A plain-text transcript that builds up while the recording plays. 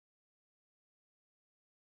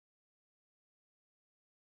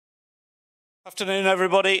Afternoon,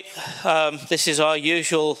 everybody. This is our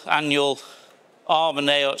usual annual ARM and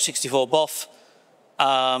AArch64 BoF.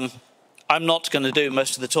 I'm not going to do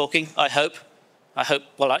most of the talking, I hope.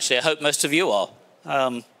 Well, actually, I hope most of you are.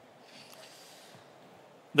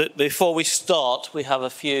 But before we start, we have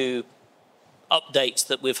a few updates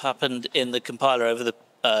that have happened in the compiler over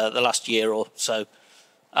the last year or so.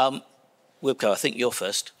 Wilco, I think you're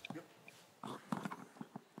first.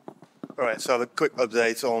 All right, so a quick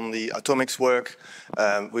update on the atomics work.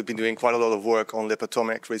 We've been doing quite a lot of work on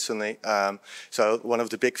libatomic recently. So one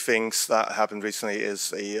of the big things that happened recently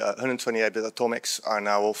is the 128-bit atomics are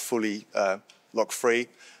now all fully lock-free.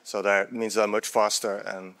 So that means they're much faster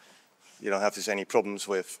and you don't have any problems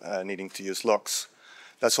with needing to use locks.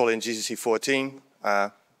 That's all in GCC 14.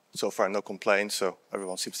 So far, no complaints, so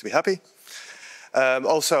everyone seems to be happy.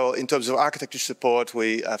 Also, in terms of architecture support,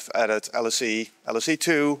 we have added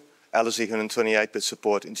LSE2, LSE 128-bit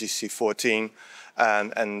support in GCC 14,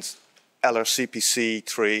 and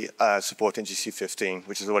LRCPC3 support in GCC 15,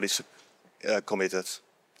 which is already committed.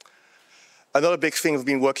 Another big thing we've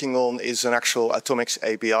been working on is an actual atomics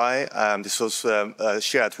API. This was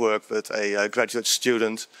shared work with a graduate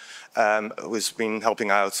student who's been helping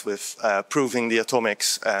out with proving the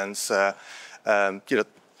atomics and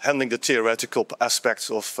handling the theoretical aspects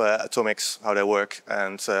of atomics, how they work,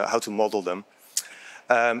 and how to model them.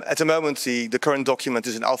 At the moment, the current document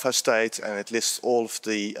is in alpha state, and it lists all of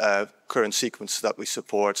the current sequences that we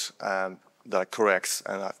support that are correct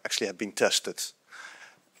and actually have been tested.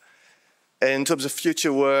 In terms of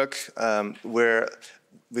future work,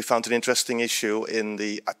 we found an interesting issue in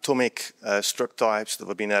the atomic struct types that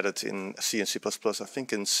have been added in C and C++, I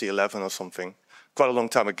think in C11 or something, quite a long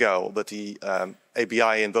time ago. But the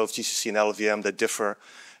ABI in both GCC and LLVM, they differ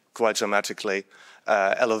quite dramatically.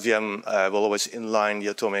 LLVM will always inline the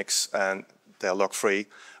atomics and they're lock-free,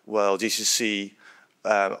 while GCC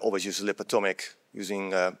always uses libatomic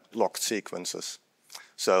using locked sequences.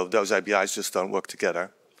 So those ABIs just don't work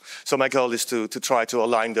together. So my goal is to try to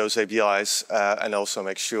align those ABIs and also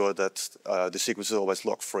make sure that the sequence is always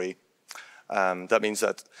lock-free. That means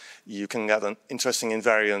that you can get an interesting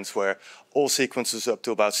invariant where all sequences up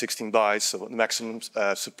to about 16 bytes, so the maximum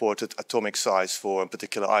supported atomic size for a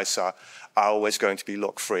particular ISA, are always going to be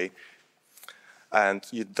lock-free. And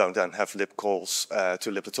you don't then have lib calls to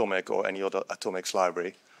libatomic or any other atomics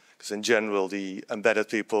library. Because in general, the embedded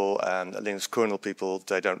people and Linux kernel people,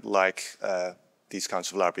 they don't like these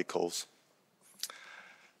kinds of library calls.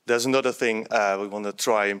 There's another thing we want to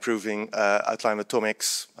try improving outline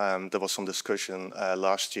atomics. There was some discussion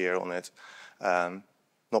last year on it.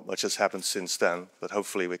 Not much has happened since then, but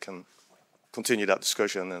hopefully we can continue that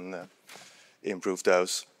discussion and improve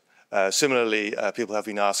those. Similarly, people have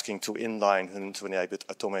been asking to inline 128-bit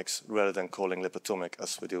atomics rather than calling libatomic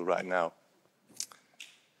as we do right now.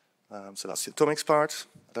 So that's the atomics part.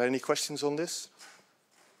 Are there any questions on this?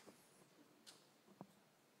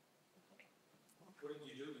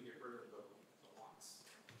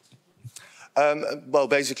 Well,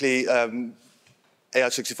 basically,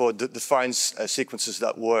 AArch64 defines sequences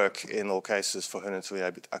that work in all cases for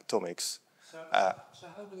 128-bit atomics. So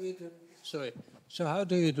how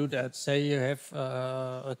do you do that? Say you have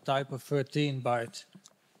a type of 13 byte.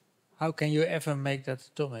 How can you ever make that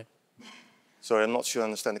atomic? Sorry, I'm not sure I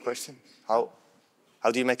understand the question. How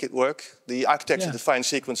do you make it work? The architecture defines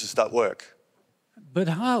sequences that work. But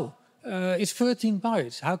how? It's 13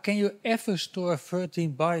 bytes. How can you ever store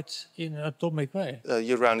 13 bytes in an atomic way?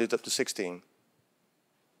 You round it up to 16.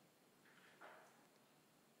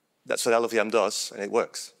 That's what LLVM does, and it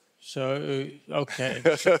works. So, okay.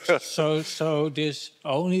 so this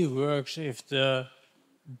only works if the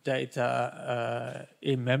data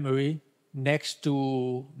in memory next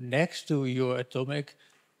to your atomic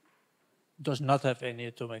does not have any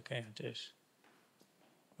atomic entities.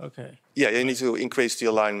 Okay. Yeah, you need to increase the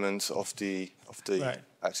alignment of the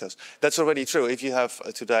access. That's already true. If you have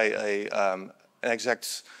today an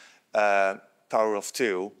exact power of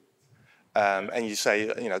 2, and you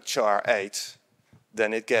say char 8,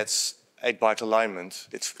 then it gets 8-byte alignment.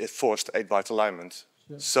 It's forced 8-byte alignment,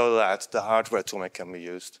 so that the hardware atomic can be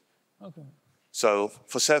used. Okay. So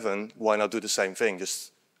for 7, why not do the same thing?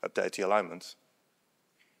 Just update the alignment.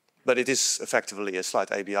 But it is effectively a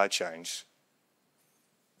slight ABI change,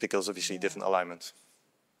 because obviously different alignment.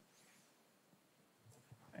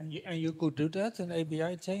 And you could do that, an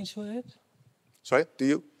ABI change for it? Sorry, do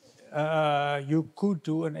you? You could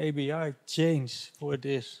do an ABI change for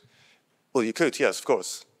this. Well, you could, yes, of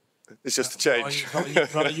course. It's just a change.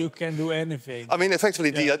 Well, you can do anything. I mean, effectively,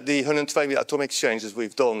 the 120 atomic changes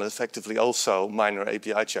we've done, effectively also minor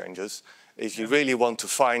API changes. If you really want to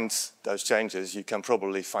find those changes, you can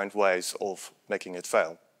probably find ways of making it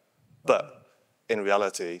fail. But in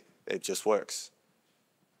reality, it just works.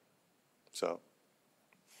 So.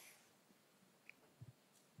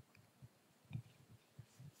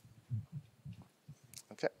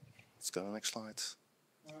 Okay, let's go to the next slide.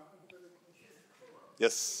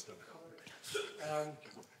 Yes.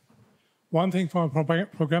 One thing from a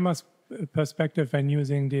programmer's perspective when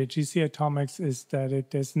using the GC atomics is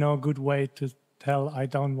that there's no good way to tell I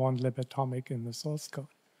don't want libatomic in the source code.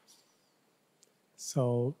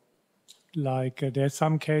 So like there's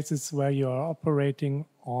some cases where you are operating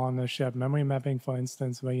on a shared memory mapping, for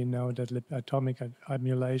instance, where you know that libatomic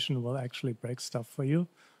emulation will actually break stuff for you.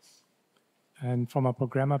 And from a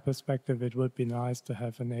programmer perspective, it would be nice to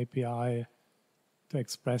have an API to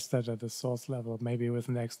express that at the source level, maybe with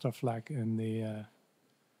an extra flag in the,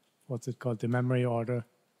 what's it called, the memory order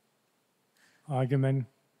argument.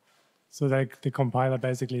 So that the compiler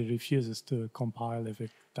basically refuses to compile if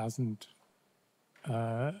it doesn't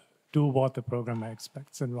do what the programmer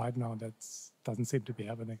expects. And right now that doesn't seem to be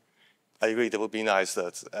happening. I agree, that would be nice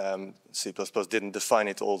that C++ didn't define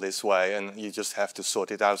it all this way and you just have to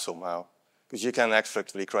sort it out somehow. Because you can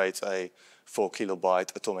effectively create a 4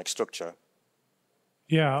 kilobyte atomic structure.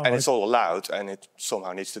 Yeah, and it's all allowed, and it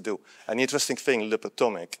somehow needs to do. And the interesting thing,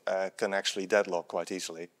 libatomic can actually deadlock quite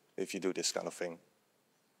easily if you do this kind of thing.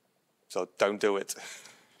 So don't do it.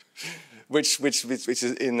 which is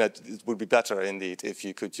in that it would be better indeed if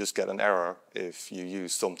you could just get an error if you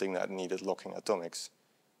use something that needed locking atomics.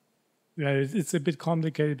 Yeah, it's a bit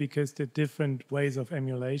complicated because there are different ways of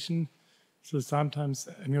emulation. So sometimes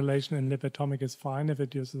emulation in libatomic is fine if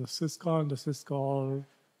it uses a syscall, and the syscall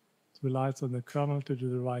relies on the kernel to do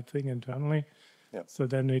the right thing internally. Yeah. So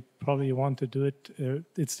then we probably want to do it.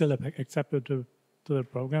 It's still acceptable to the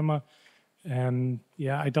programmer. And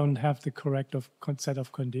yeah, I don't have the correct set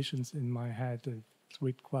of conditions in my head. It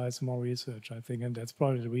requires more research, I think, and that's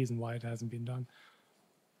probably the reason why it hasn't been done.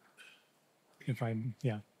 Okay.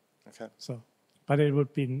 So, but it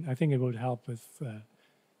would be, I think it would help with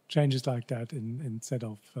changes like that instead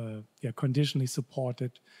of conditionally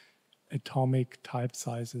supported atomic type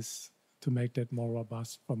sizes to make that more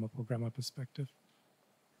robust from a programmer perspective.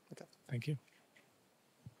 Okay. Thank you.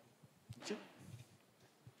 Thank you.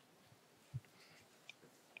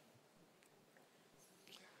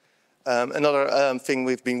 Another thing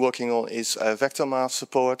we've been working on is vector math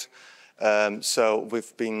support. So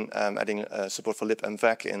we've been adding support for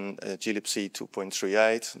libmvec in glibc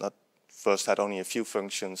 2.38. That first had only a few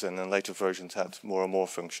functions, and then later versions had more and more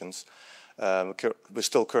functions. We're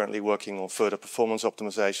still currently working on further performance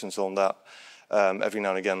optimizations on that. Every now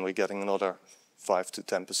and again, we're getting another 5 to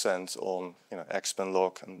 10% on expand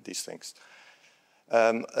log and these things.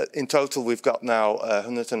 In total, we've got now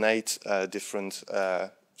 108 different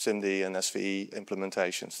SIMD and SVE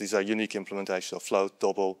implementations. These are unique implementations of float,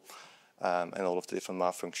 double, and all of the different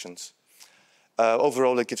math functions.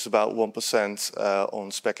 Overall, it gives about 1% on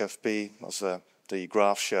specfp, as the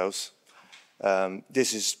graph shows.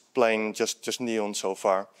 This is plain just neon so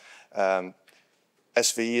far.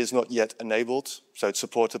 SVE is not yet enabled, so it's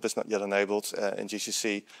supported but it's not yet enabled. In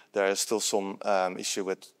GCC, there is still some issue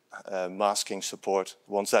with masking support.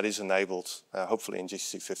 Once that is enabled, hopefully in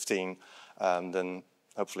GCC 15, then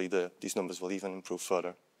hopefully these numbers will even improve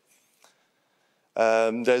further.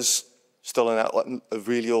 There's still a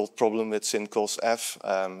really old problem with syncos-f.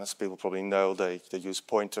 As people probably know, they use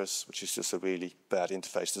pointers, which is just a really bad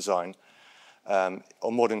interface design. On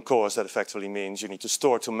modern cores, that effectively means you need to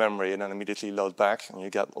store to memory and then immediately load back, and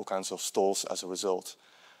you get all kinds of stalls as a result.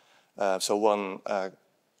 So one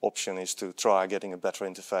option is to try getting a better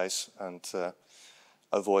interface and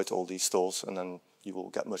avoid all these stalls, and then you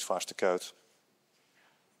will get much faster code.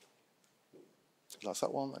 Last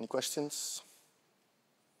that one. Any questions?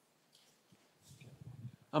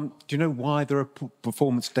 Do you know why there are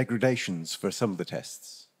performance degradations for some of the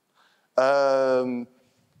tests?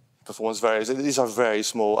 Performance varies. These are very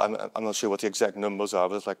small. I'm not sure what the exact numbers are,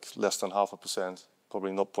 but it's like less than 0.5%,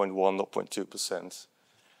 probably 0.1, 0.2%.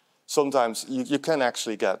 Sometimes you can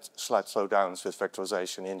actually get slight slowdowns with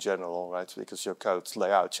vectorization in general, right? Because your code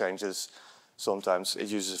layout changes. Sometimes it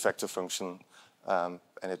uses a vector function, and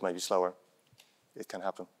it may be slower. It can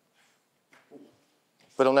happen.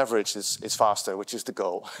 But on average, it's faster, which is the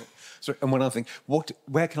goal. So, and one other thing,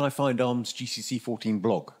 where can I find ARM's GCC 14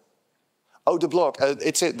 blog? Oh, the blog.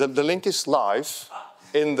 The link is live,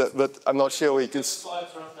 but I'm not sure we can.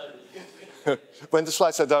 When the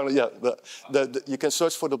slides are down, yeah, you can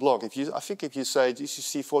search for the blog. I think if you say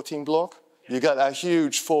GCC 14 blog, you get a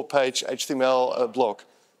huge 4-page HTML blog.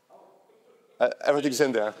 Everything's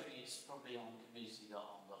in there. It's probably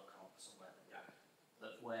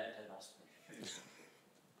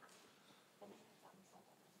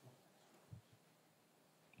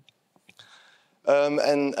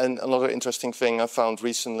And another interesting thing I found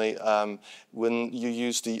recently, when you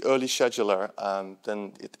use the early scheduler,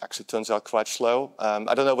 then it actually turns out quite slow.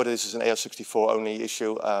 I don't know whether this is an AArch64 only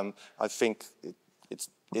issue. I think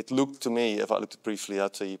it looked to me, if I looked briefly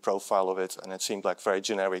at the profile of it, and it seemed like very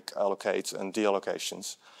generic allocate and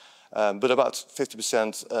deallocations. But about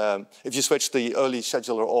 50%, if you switch the early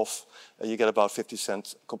scheduler off, you get about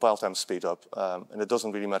 50% compile time speed up. And it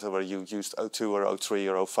doesn't really matter whether you used O2 or O3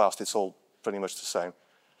 or O-fast, it's all pretty much the same.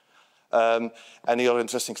 And the other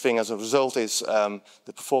interesting thing as a result is the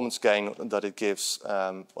performance gain that it gives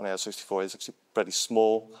on AArch64 is actually pretty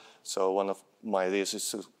small. So one of my ideas is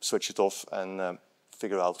to switch it off and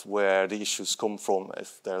figure out where the issues come from,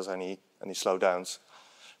 if there's any slowdowns.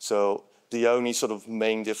 So the only sort of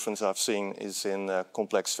main difference I've seen is in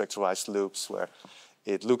complex vectorized loops, where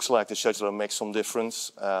it looks like the scheduler makes some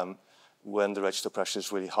difference when the register pressure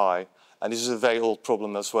is really high. And this is a very old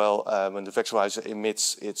problem as well. When the vectorizer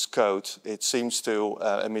emits its code, it seems to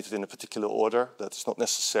emit it in a particular order. That's not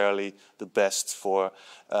necessarily the best for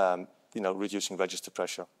reducing register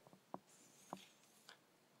pressure.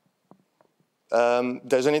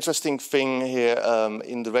 There's an interesting thing here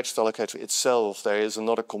in the register allocator itself. There is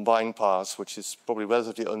another combine pass, which is probably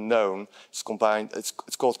relatively unknown. It's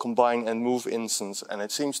called combine and move instance, and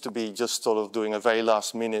it seems to be just sort of doing a very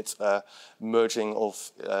last minute merging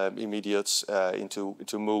of immediates into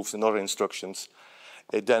moves and other instructions.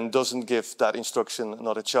 It then doesn't give that instruction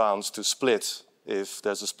another chance to split if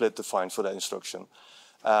there's a split defined for that instruction.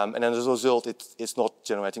 And then as a result, it's not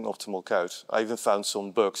generating optimal code. I even found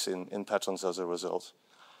some bugs in patterns as a result.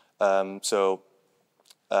 In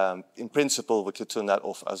principle, we could turn that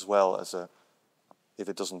off as well as if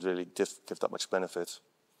it doesn't really give that much benefit.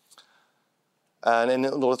 And in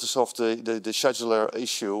order to solve the scheduler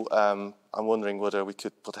issue, I'm wondering whether we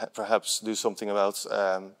could perhaps do something about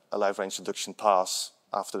a live range reduction pass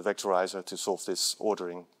after the vectorizer to solve this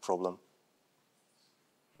ordering problem.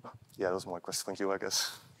 Yeah, that was my question. Thank you, I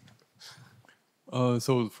guess. To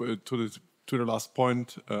the last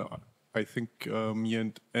point, I think me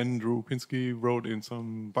and Andrew Pinsky wrote in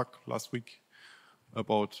some bug last week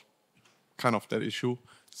about kind of that issue.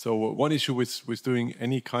 So one issue with doing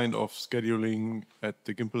any kind of scheduling at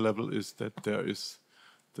the Gimple level is that there is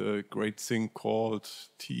the great thing called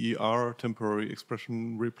TER, temporary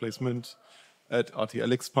expression replacement, at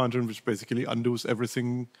RTL expansion, which basically undoes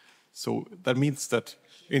everything. So that means that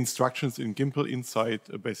instructions in Gimple inside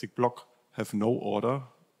a basic block have no order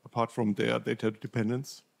apart from their data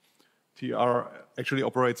dependence. TR actually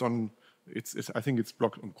operates on, I think it's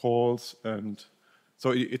blocked on calls, and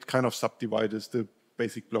so it kind of subdivides the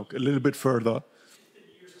basic block a little bit further.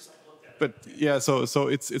 But yeah, so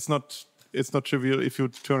it's not trivial. If you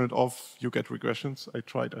turn it off, you get regressions. I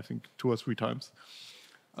tried, I think, 2 or 3 times.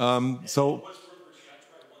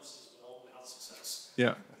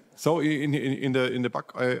 Yeah. So in the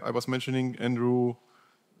bug I was mentioning, Andrew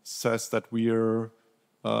says that we're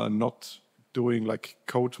not doing like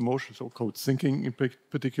code motion, so code syncing in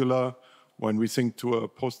particular, when we sync to a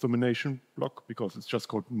post-termination block, because it's just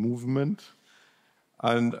called movement.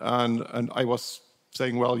 And I was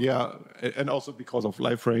saying, well, yeah, and also because of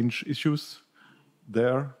live range issues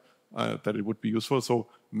there, that it would be useful. So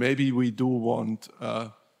maybe we do want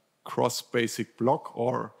a cross-basic block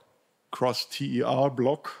or cross-TER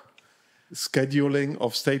block scheduling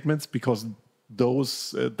of statements, because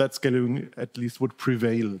those that scheduling at least would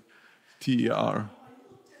prevail TER. I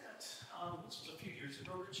looked at, this was a few years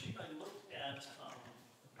ago, Richie, I looked at,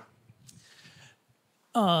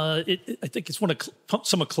 I think it's one of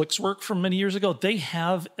some of Click's work from many years ago. They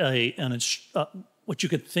have what you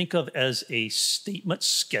could think of as a statement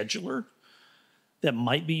scheduler that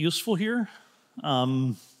might be useful here.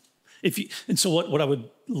 So what I would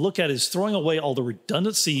look at is throwing away all the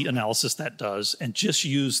redundancy analysis that does and just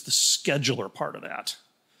use the scheduler part of that.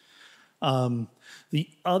 The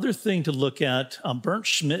other thing to look at, Bernd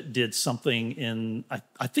Schmidt did something in,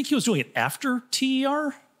 I think he was doing it after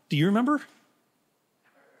TER. Do you remember? I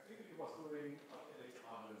think he was doing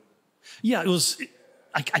yeah, it was.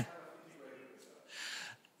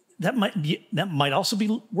 That might also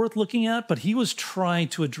be worth looking at, but he was trying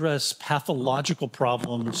to address pathological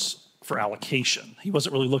problems for allocation. He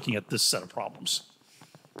wasn't really looking at this set of problems.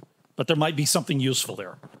 But there might be something useful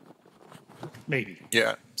there. Maybe.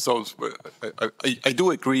 Yeah, so I do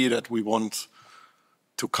agree that we want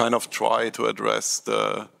to kind of try to address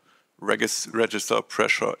the register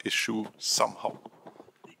pressure issue somehow.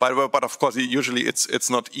 But of course, usually it's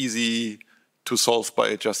not easy to solve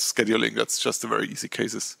by just scheduling. That's just the very easy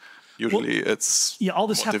cases. Usually it's yeah, all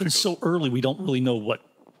this happens difficult. so early, we don't really know what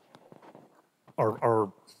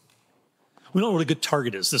We don't know what a good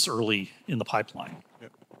target is this early in the pipeline.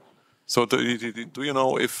 So do you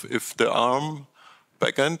know if the ARM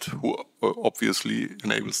backend, who obviously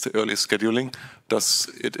enables the early scheduling, does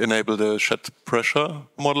it enable the shed pressure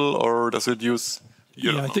model, or does it use?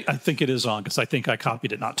 Yeah, I think it is on, because I think I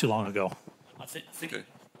copied it not too long ago. I think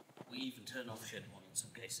we even turn off shed one in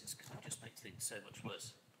some cases because it just makes things so much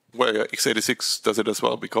worse. Well, yeah, x86 does it as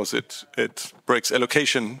well because it breaks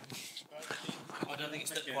allocation. I don't think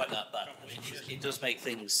it's quite that bad. I mean, it does make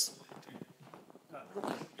things.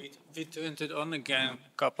 We turned it on again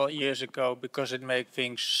a couple of years ago because it made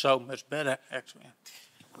things so much better, actually.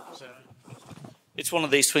 So. It's one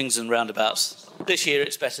of these swings and roundabouts. This year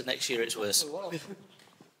it's better, next year it's worse.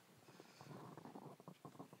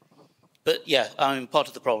 But yeah, I mean, part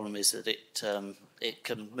of the problem is that it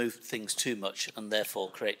can move things too much and therefore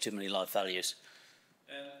create too many live values.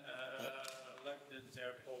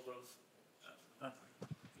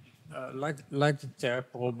 Like the TER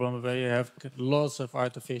problem where you have lots of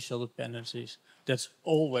artificial dependencies. That's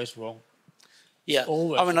always wrong. Yeah,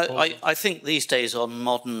 always I mean, I think these days on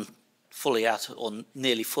modern fully out or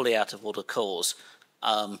nearly fully out of order cores,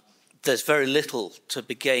 there's very little to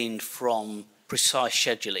be gained from precise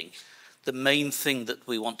scheduling. The main thing that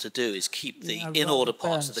we want to do is keep the in-order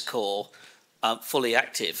parts of the core fully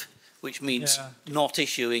active, which means not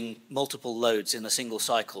issuing multiple loads in a single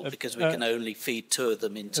cycle because we can only feed two of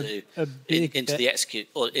them into the execute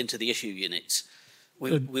or into the issue units.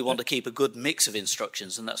 We want to keep a good mix of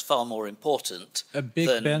instructions, and that's far more important. A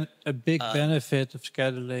big benefit of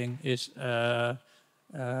scheduling is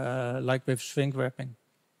like with shrink wrapping.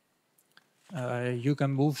 You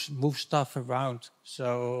can move stuff around.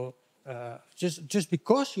 So just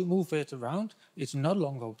because you move it around, it's no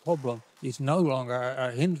longer a problem. It's no longer a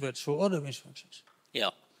hindrance for other instructions. Yeah.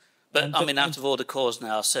 But I mean, out-of-order cores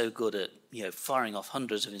now are so good at firing off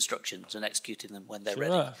hundreds of instructions and executing them when they're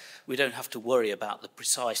ready. We don't have to worry about the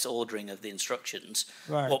precise ordering of the instructions.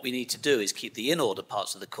 Right. What we need to do is keep the in-order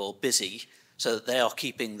parts of the core busy so that they are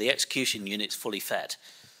keeping the execution units fully fed.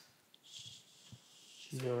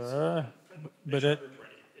 Sure. But it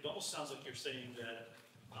almost sounds like you're saying that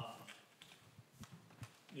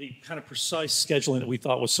the kind of precise scheduling that we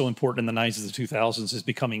thought was so important in the 90s and the 2000s is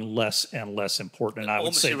becoming less and less important. And I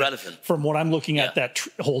would say irrelevant. From what I'm looking at, that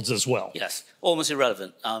holds as well. Yes, almost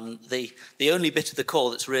irrelevant. The only bit of the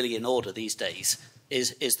core that's really in order these days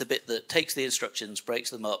is the bit that takes the instructions,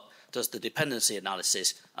 breaks them up, does the dependency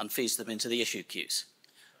analysis, and feeds them into the issue queues.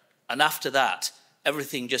 And after that,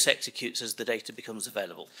 everything just executes as the data becomes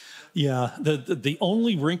available. Yeah, the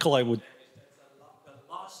only wrinkle I would...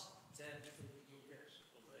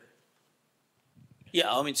 Yeah,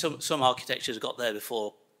 I mean, some architectures got there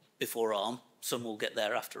before ARM. Some will get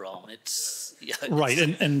there after ARM. Right,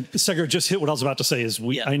 and Segar just hit what I was about to say is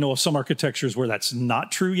I know of some architectures where that's not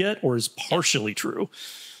true yet or is partially true.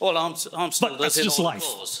 Well, ARM still does it on life.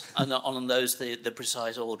 cores, and on those the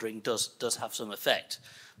precise ordering does have some effect.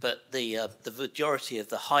 But the majority of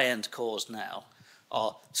the high-end cores now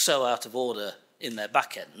are so out of order in their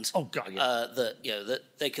back end that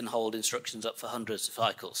they can hold instructions up for hundreds of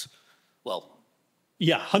cycles. Well.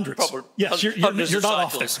 Yeah, hundreds. Yes, you're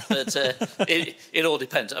not off there. But it all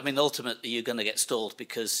depends. I mean, ultimately, you're going to get stalled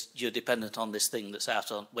because you're dependent on this thing that's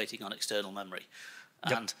waiting on external memory.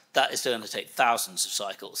 And that is going to take thousands of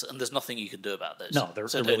cycles, and there's nothing you can do about those. No,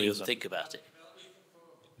 so don't even think about it.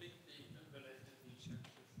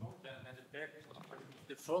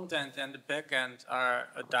 The front end and the back end are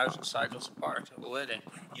 1,000 cycles apart already.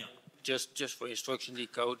 Yeah. Just for instruction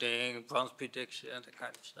decoding, branch prediction, that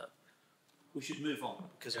kind of stuff. We should move on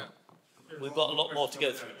because we've got a lot more to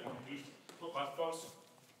go through.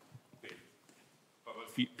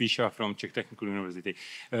 Pisha from Czech Technical University.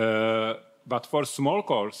 But for small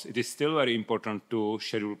cores, it is still very important to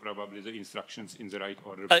schedule probably the instructions in the right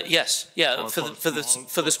order. Yes, yeah.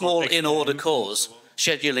 For the small in-order cores,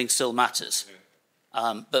 scheduling still matters.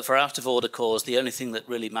 But for out-of-order cores, the only thing that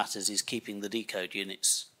really matters is keeping the decode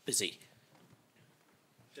units busy.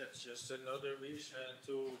 That's just another reason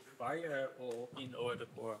to fire all in-order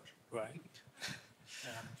cores, right?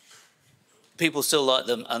 People still like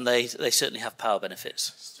them, and they certainly have power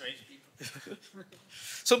benefits. Strange people.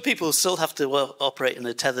 Some people still have to operate in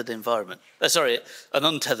a tethered environment. Sorry, an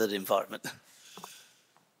untethered environment.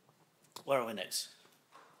 Where are we next?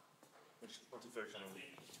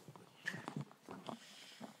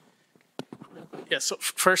 Yeah, so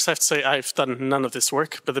first I have to say I've done none of this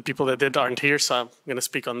work, but the people that did aren't here, so I'm going to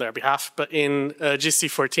speak on their behalf. But in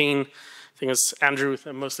GC14, I think it was Andrew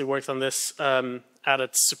that mostly worked on this, added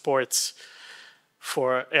support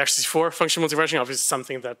for AArch64 function multiversion, obviously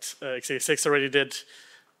something that x86 already did.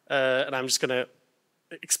 And I'm just going to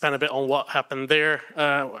expand a bit on what happened there.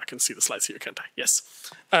 Well, I can see the slides here, can't I? Yes.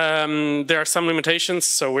 There are some limitations,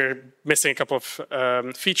 so we're missing a couple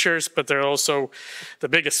of features, but there are also, the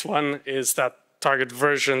biggest one is that target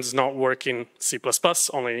versions not work in C++,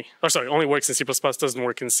 only works in C++, doesn't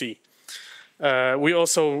work in C. We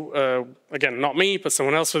also, again, not me, but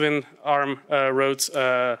someone else within ARM wrote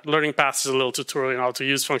Learning Paths is a little tutorial on how to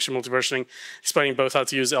use function multiversioning, explaining both how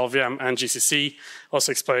to use LVM and GCC,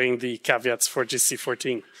 also explaining the caveats for GCC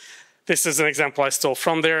 14. This is an example I stole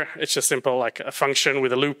from there. It's just simple, like a function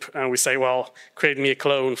with a loop, and we say, well, create me a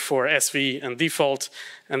clone for SV and default,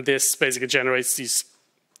 and this basically generates these.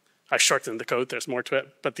 I shortened the code, there's more to it,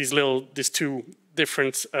 but these two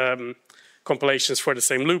different compilations for the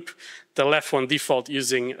same loop. The left one default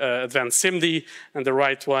using advanced SIMD, and the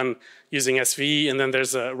right one using SVE, and then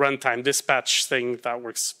there's a runtime dispatch thing that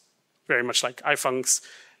works very much like ifuncs,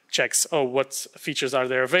 checks, oh, what features are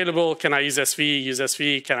there available? Can I use SVE? Use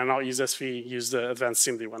SVE. Can I not use SVE? Use the advanced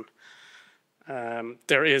SIMD one.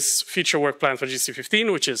 There is future work plan for GCC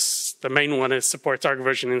 15, which is, the main one is support target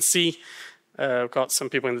version in C. We've got some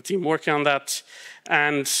people in the team working on that.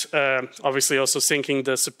 And obviously also syncing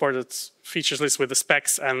the supported features list with the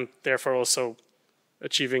specs, and therefore also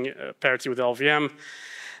achieving parity with LVM.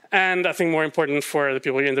 And I think more important for the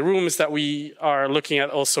people here in the room is that we are looking at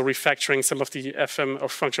also refactoring some of the FM or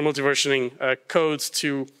function multiversioning codes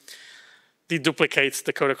to deduplicate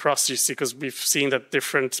the code across GCC, because we've seen that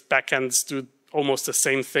different backends do almost the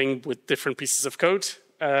same thing with different pieces of code.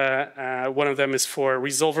 One of them is for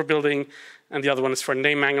resolver building, and the other one is for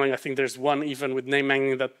name mangling. I think there's one even with name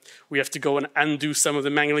mangling that we have to go and undo some of the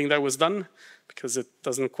mangling that was done because it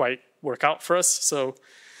doesn't quite work out for us. So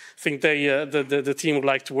I think the team would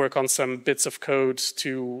like to work on some bits of code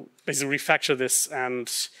to basically refactor this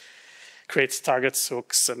and create targets,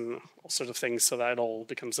 hooks, and all sorts of things so that it all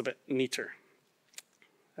becomes a bit neater.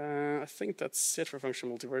 I think that's it for function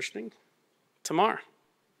multiversioning. Tamar.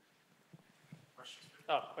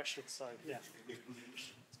 Oh, questions, sorry. Yeah, that's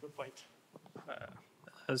a good point.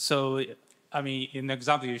 So, I mean, in the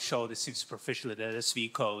example you showed, it seems superficially that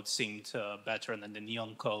SV code seemed better than the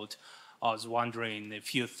Neon code. I was wondering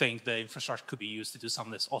if you think the infrastructure could be used to do some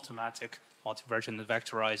of this automatic multiversion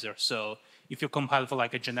vectorizer. So if you compile for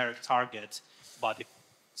like a generic target, but if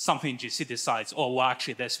something GC decides, oh, well,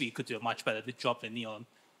 actually, the SV could do a much better job than Neon,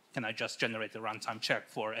 can I just generate the runtime check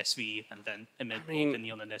for SV and then emit the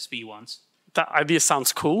Neon and SV ones? That idea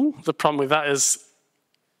sounds cool. The problem with that is,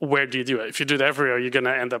 where do you do it? If you do it everywhere, you're going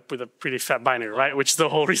to end up with a pretty fat binary, right? Which is the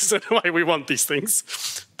whole reason why we want these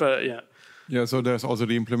things. But yeah. Yeah, so there's also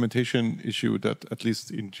the implementation issue that at least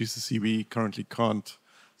in GCC we currently can't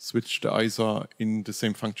switch the ISA in the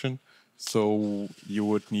same function. So you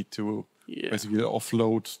would need to basically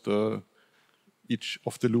offload each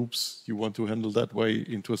of the loops you want to handle that way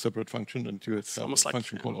into a separate function, and you have a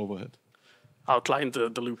function called overhead. Outline the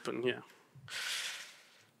loop, and yeah.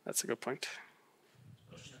 That's a good point.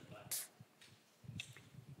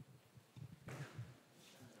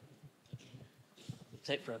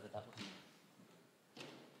 Take forever, that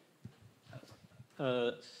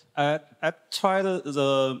one. I tried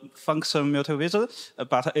the function multiversion,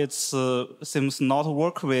 but it seems not to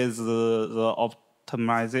work with the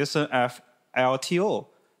optimization FLTO.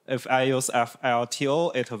 If I use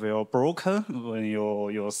FLTO, it will broken when you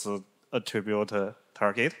use attribute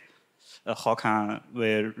target. How can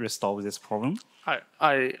we resolve this problem?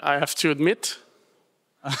 I have to admit,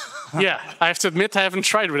 I haven't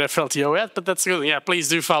tried with FLTO yet, but that's good. Yeah, please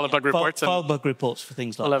do file a bug report. File bug reports for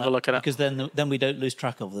things like that. I'll have a look at it. Because then we don't lose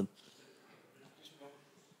track of them.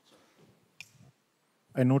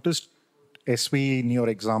 I noticed SV in your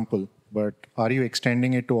example, but are you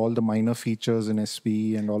extending it to all the minor features in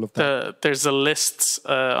SV and all of that? There's a list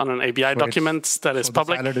on an ABI document that is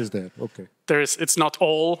public. The salad is there, okay. It's not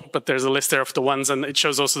all, but there's a list there of the ones, and it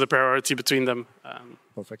shows also the priority between them.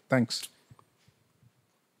 Perfect, thanks.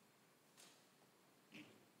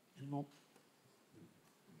 Any more?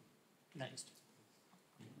 Next.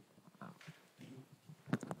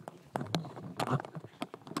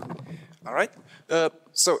 All right.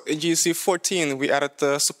 So in GCC 14, we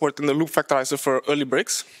added support in the loop factorizer for early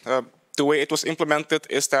breaks. The way it was implemented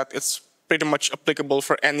is that it's pretty much applicable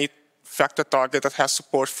for any vector target that has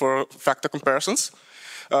support for vector comparisons.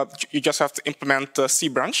 You just have to implement the C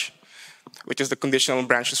branch, which is the conditional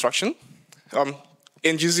branch instruction.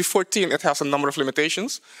 In GCC 14, it has a number of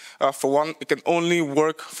limitations. For one, it can only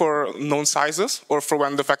work for known sizes, or for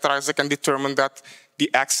when the vectorizer can determine that the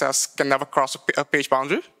access can never cross a page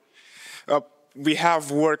boundary. We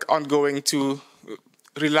have work ongoing to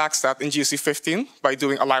relaxed that in GC15 by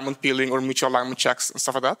doing alignment peeling or mutual alignment checks and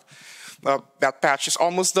stuff like that. That patch is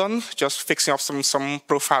almost done, just fixing up some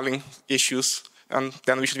profiling issues, and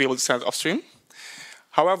then we should be able to send it upstream.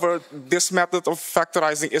 However, this method of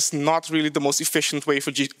factorizing is not really the most efficient way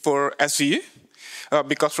for SVE,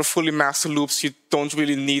 because for fully masked loops, you don't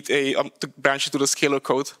really need to branch into the scalar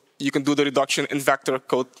code. You can do the reduction in vector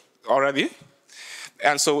code already.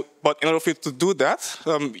 And so, but in order for you to do that,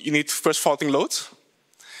 you need first faulting loads.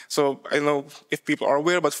 So I don't know if people are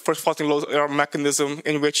aware, but first faulting loads are a mechanism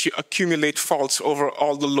in which you accumulate faults over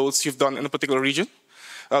all the loads you've done in a particular region.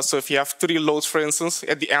 So if you have 3 loads, for instance,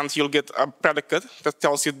 at the end you'll get a predicate that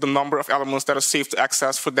tells you the number of elements that are safe to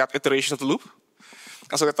access for that iteration of the loop.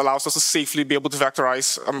 And so that allows us to safely be able to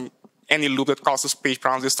vectorize any loop that causes page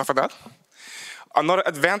bounds and stuff like that. Another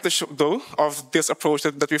advantage, though, of this approach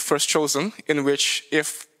that we've first chosen, in which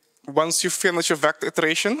if once you finish your vector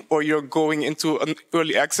iteration or you're going into an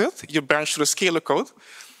early exit, you branch to the scalar code,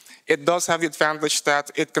 it does have the advantage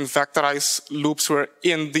that it can vectorize loops where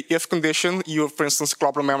in the if condition, you have, for instance,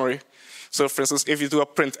 global memory. So for instance, if you do a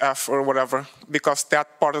printf or whatever, because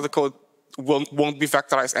that part of the code won't be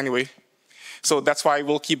vectorized anyway. So that's why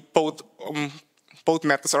we'll keep both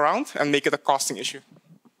methods around and make it a costing issue.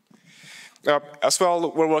 As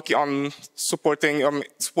well, we're working on supporting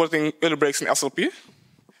early breaks in SLP.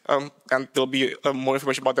 And there'll be more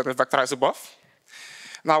information about that in Vectorizer BoF.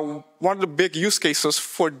 Now, one of the big use cases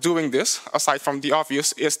for doing this, aside from the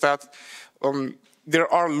obvious, is that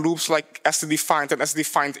there are loops like std-find and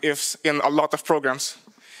std-find ifs in a lot of programs.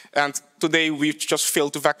 And today, we've just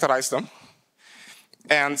failed to vectorize them.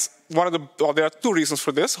 And there are 2 reasons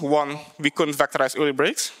for this. One, we couldn't vectorize early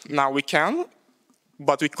breaks. Now we can.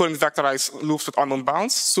 But we couldn't vectorize loops with unknown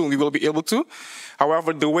bounds. Soon we will be able to.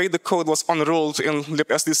 However, the way the code was unrolled in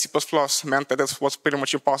libsd-c++ meant that it was pretty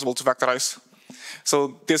much impossible to vectorize.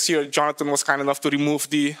 So this year, Jonathan was kind enough to remove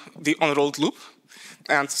the unrolled loop.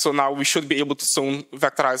 And so now we should be able to soon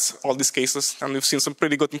vectorize all these cases. And we've seen some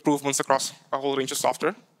pretty good improvements across a whole range of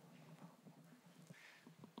software.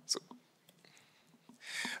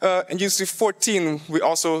 In GC14, we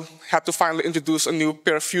also had to finally introduce a new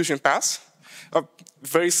pair fusion pass. A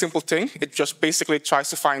very simple thing. It just basically tries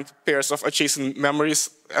to find pairs of adjacent memories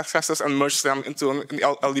accesses and merge them into an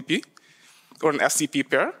LDP or an STP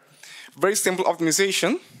pair. Very simple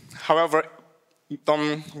optimization. However,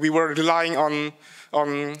 we were relying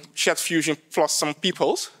on shared fusion plus some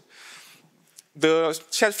peepholes. The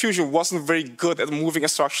shared fusion wasn't very good at moving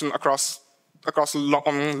instruction across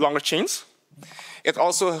longer chains. We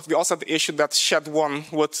also had the issue that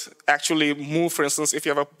shed1 would actually move, for instance, if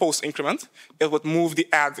you have a post increment, it would move the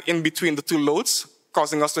add in between the 2 loads,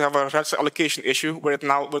 causing us to have a register allocation issue where it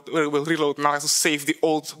will reload now has to save the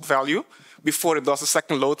old value before it does the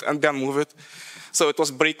second load and then move it. So it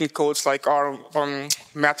was breaking codes like our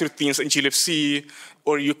math routines in glibc,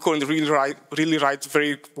 or you couldn't really write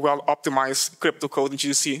very well optimized crypto code in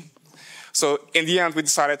GC. So in the end, we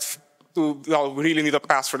decided we really need a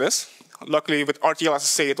pass for this. Luckily, with RTL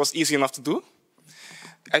SSA, it was easy enough to do.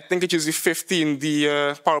 I think in GC15, the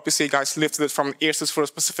PowerPC guys lifted it from AArch for a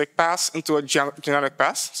specific pass into a generic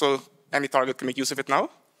pass, so any target can make use of it now.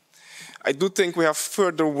 I do think we have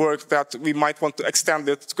further work that we might want to extend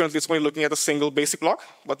it. Currently, it's only looking at a single basic block,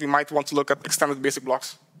 but we might want to look at extended basic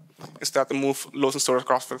blocks instead to move loads and stores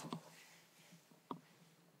across it.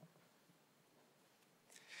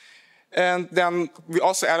 And then we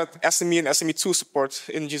also added SME and SME2 support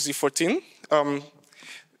in GC14.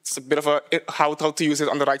 It's a bit of how to use it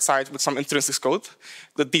on the right side with some intrinsic code,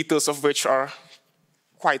 the details of which are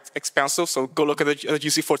quite expensive, so go look at the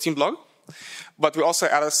GC14 blog. But we also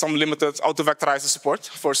added some limited auto-vectorizer support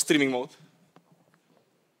for streaming mode.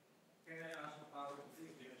 Can I ask about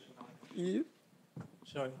the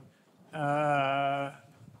Sorry.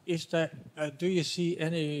 Do you see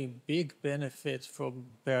any big benefit from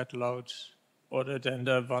paired loads other than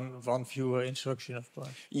the one viewer instruction, of course?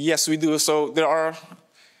 Yes, we do. So there are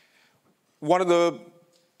one of the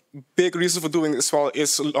big reasons for doing this as well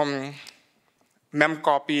is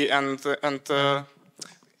memcopy and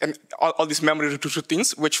all these memory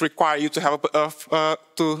routines, which require you to have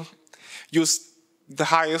to use the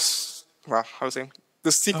highest, well, how to say,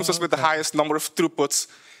 the sequences with the highest number of throughputs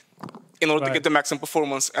in order to get the maximum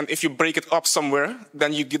performance. And if you break it up somewhere,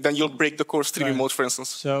 then you'll break the core streaming mode, for instance.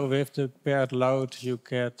 So with the paired load, you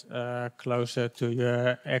get closer to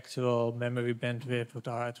your actual memory bandwidth of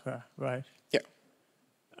the hardware, right? Yeah.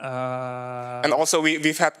 And also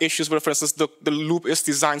we've had issues where, for instance, the loop is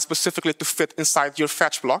designed specifically to fit inside your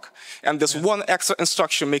fetch block, and this one extra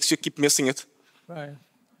instruction makes you keep missing it. Right.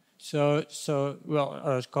 So well,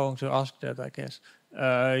 I was going to ask that, I guess.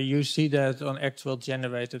 You see that on actual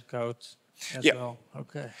generated code as well.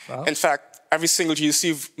 Okay. Wow. In fact, every single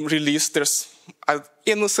GC release, there's an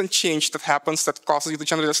innocent change that happens that causes you to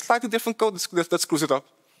generate a slightly different code that screws it up.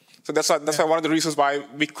 So that's why one of the reasons why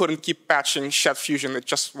we couldn't keep patching shared fusion. It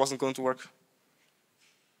just wasn't going to work.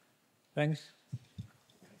 Thanks.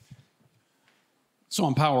 So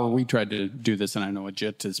on Power, we tried to do this, and I know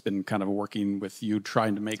Ajit has been kind of working with you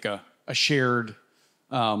trying to make a shared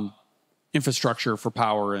infrastructure for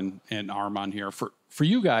Power and ARM on here. For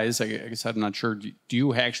you guys, I guess I'm not sure, do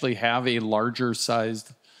you actually have a larger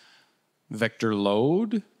sized vector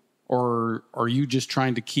load? Or are you just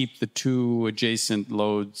trying to keep the two adjacent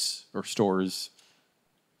loads or stores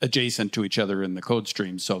adjacent to each other in the code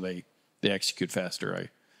stream so they execute faster, right?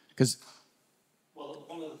 Because well,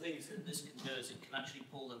 one of the things that this can do is it can actually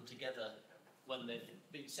pull them together when they've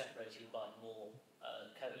been separated by more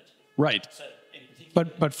code. Right. So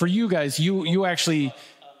but for you guys, you actually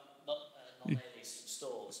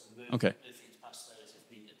stores and move okay. things past those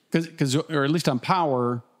if needed. Because or at least on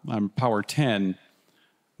Power 10.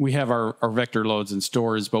 We have our vector loads and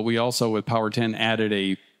stores, but we also, with Power 10,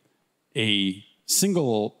 added a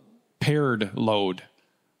single paired load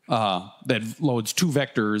that loads two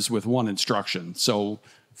vectors with one instruction. So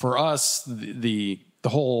for us, the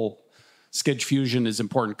whole Sketch Fusion is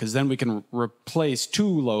important because then we can replace two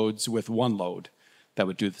loads with one load that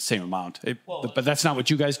would do the same amount. But that's not what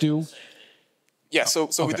you guys do? Yeah, so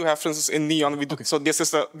okay. We do have, for instance, in Neon, so this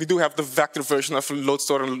is we do have the vector version of load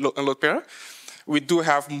store and load pair. We do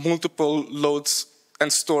have multiple loads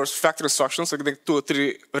and stores vector instructions, like 2 or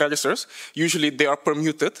 3 registers. Usually they are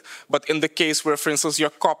permuted, but in the case where, for instance, you're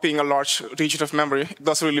copying a large region of memory, it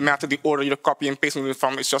doesn't really matter the order you're copying and pasting it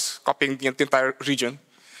from, it's just copying the entire region.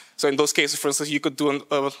 So in those cases, for instance, you could do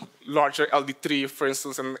a larger LD3, for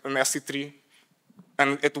instance, and an SC3,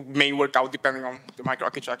 and it may work out depending on the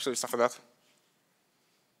microarchitecture and stuff like that.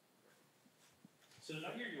 So did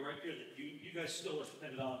I hear you right here that you guys still are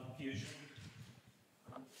dependent on Fusion?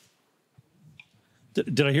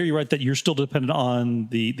 Did I hear you right that you're still dependent on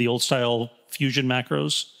the old style Fusion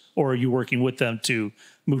macros, or are you working with them to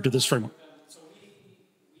move to this framework? So we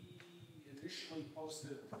initially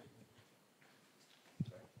posted.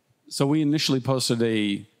 So we initially posted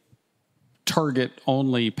a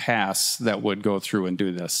target-only pass that would go through and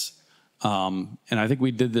do this, and I think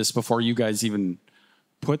we did this before you guys even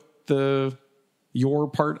put your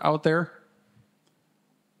part out there.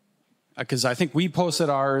 Because I think we posted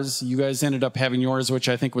ours, you guys ended up having yours, which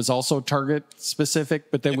I think was also target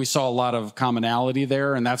specific, but then we saw a lot of commonality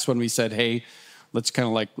there, and that's when we said, hey, let's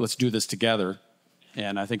do this together.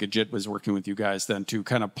 And I think Ajit was working with you guys then to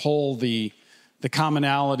kind of pull the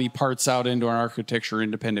commonality parts out into an architecture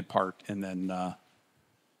independent part, and then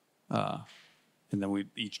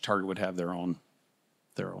each target would have their own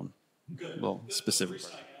little specific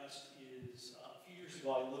part.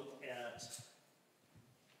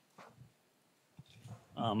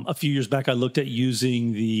 A few years back, I looked at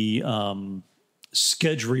using the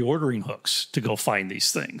schedule reordering hooks to go find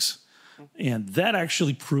these things. And that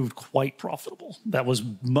actually proved quite profitable. That was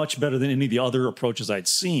much better than any of the other approaches I'd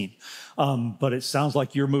seen. But it sounds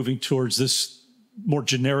like you're moving towards this more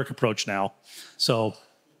generic approach now. So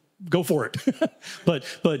go for it. but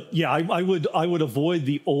yeah, I would avoid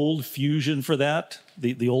the old Fusion for that,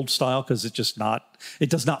 the old style, because it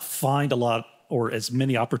does not find a lot or as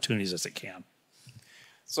many opportunities as it can.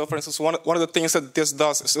 So for instance, one of the things that this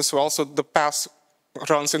does is as well, so the pass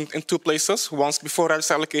runs in 2 places, once before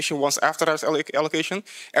register allocation, once after register allocation.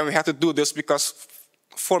 And we had to do this because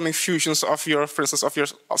forming fusions of your, for instance, of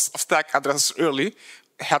stack addresses early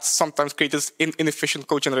had sometimes created inefficient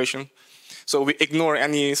code generation. So we ignore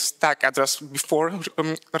any stack address before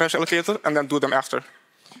register allocator and then do them after.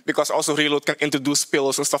 Because also reload can introduce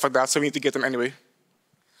spills and stuff like that, so we need to get them anyway.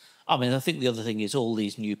 I mean, I think the other thing is all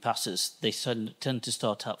these new passes, they tend to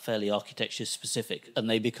start out fairly architecture specific, and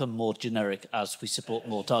they become more generic as we support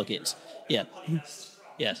more targets. Yeah.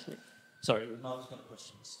 Yes. Sorry, Ronaldo's got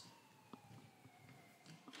questions.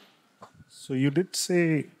 So you did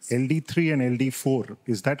say LD3 and LD4.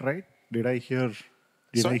 Is that right? Did I hear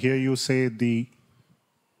you say the?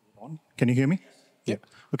 Can you hear me? Yeah.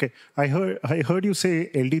 Okay. I heard you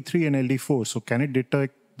say LD3 and LD4. So can it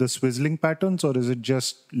detect the swizzling patterns, or is it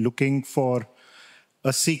just looking for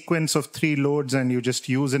a sequence of 3 loads and you just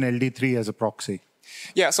use an LD3 as a proxy?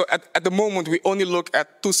 Yeah, so at the moment we only look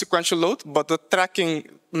at 2 sequential loads, but the tracking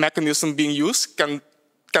mechanism being used can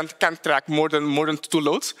track more than 2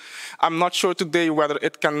 loads. I'm not sure today whether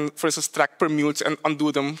it can, for instance, track permutes and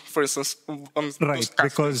undo them, for instance. Right,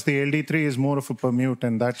 because the LD3 is more of a permute,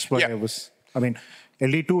 and that's why I mean,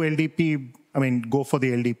 LD2, LDP I mean, go for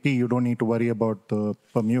the LDP, you don't need to worry about the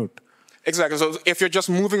permute. Exactly. So if you're just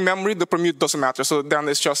moving memory, the permute doesn't matter. So then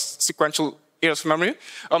it's just sequential areas of memory.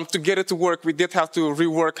 To get it to work, we did have to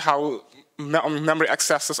rework how memory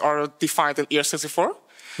accesses are defined in AArch64.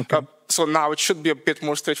 Okay. So now it should be a bit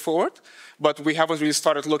more straightforward, but we haven't really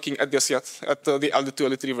started looking at this yet, at the LD2,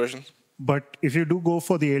 LD3 version. But if you do go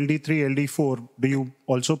for the LD3, LD4, do you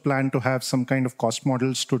also plan to have some kind of cost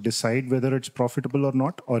models to decide whether it's profitable or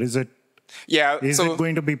not? Or is it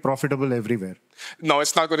going to be profitable everywhere? No,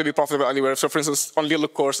 it's not going to be profitable anywhere. So for instance, on little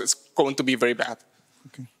cores, it's going to be very bad.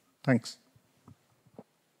 Okay, thanks.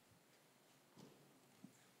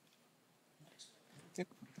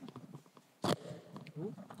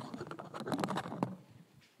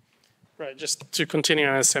 Right, just to continue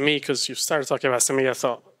on SME, because you started talking about SME, I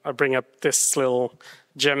thought I'd bring up this little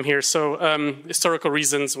gem here. So historical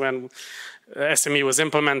reasons when SME was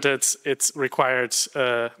implemented, it required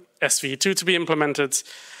SV2 to be implemented.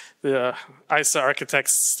 The ISA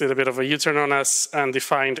architects did a bit of a U-turn on us and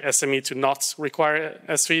defined SME to not require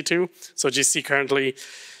SV2. So GC currently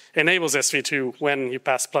enables SV2 when you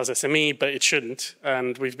pass plus SME, but it shouldn't.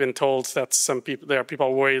 And we've been told that there are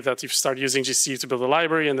people worried that if you start using GC to build a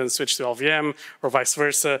library and then switch to LVM or vice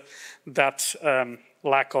versa, that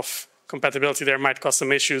lack of compatibility there might cause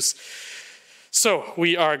some issues. So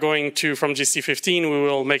we are going to, from GC15, we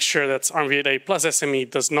will make sure that ARMv8A plus SME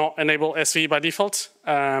does not enable SV by default.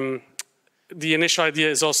 The initial idea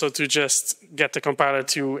is also to just get the compiler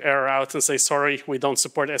to error out and say, sorry, we don't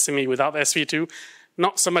support SME without SV2.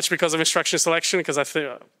 Not so much because of instruction selection, because I think,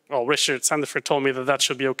 well, Richard Sandefur told me that that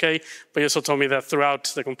should be okay, but he also told me that throughout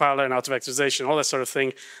the compiler and out-of-vectorization, all that sort of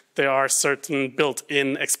thing, there are certain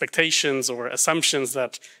built-in expectations or assumptions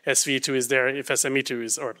that SV2 is there if SME2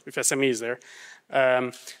 is, or if SME is there.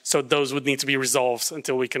 So those would need to be resolved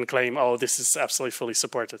until we can claim, oh, this is absolutely fully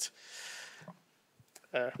supported.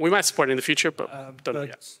 We might support it in the future, but don't know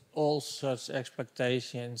yet. All such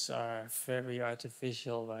expectations are very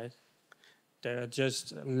artificial, right? They're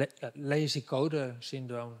just lazy coder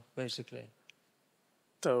syndrome, basically.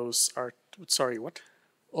 Those are, sorry, what?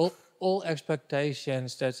 All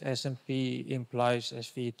expectations that SMP implies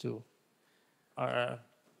SV2 are...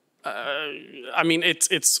 I mean, it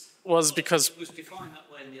was because... It was defined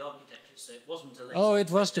that way in the architecture, so it wasn't a lazy... Oh,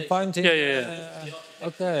 it was defined in... Yeah.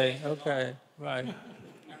 Okay, right.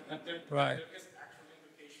 Right. There is actual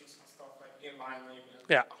implications and stuff like inline maybe.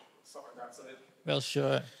 Yeah. Stuff like that. So well,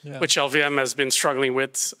 sure. Yeah. Which LVM has been struggling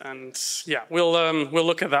with, and yeah, we'll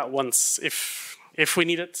look at that once if we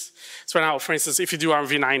need it. So right now, for instance, if you do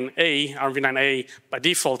ARMv9A by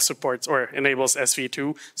default supports or enables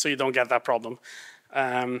SV2, so you don't get that problem.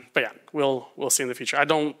 But yeah, we'll see in the future.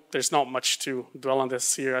 There's not much to dwell on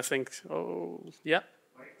this here. I think. Oh yeah.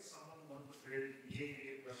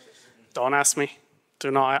 Don't ask me.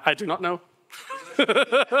 I do not know.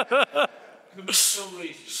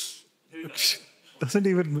 Doesn't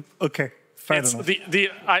even, okay, fair enough.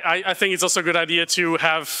 I think it's also a good idea to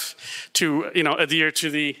adhere to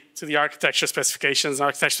the architecture specifications.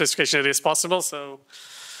 Architecture specification it is possible, so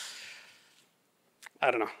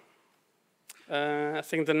I don't know. I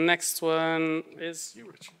think the next one is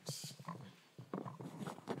you, Richard.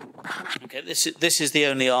 Okay, this is the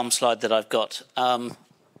only ARM slide that I've got.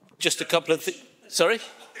 Just a couple of things. Sorry?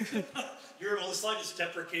 Your only slide is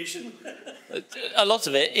deprecation? A lot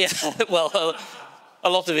of it, yeah. Well, a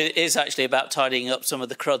lot of it is actually about tidying up some of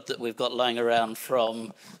the crud that we've got lying around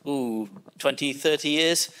from, 20, 30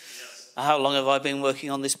 years. Yes. How long have I been working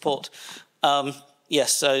on this port?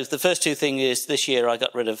 Yes, so the first two things is this year I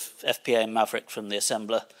got rid of FPA and Maverick from the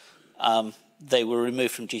assembler. They were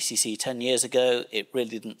removed from GCC 10 years ago. It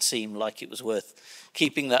really didn't seem like it was worth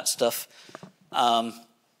keeping that stuff.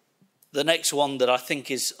 The next one that I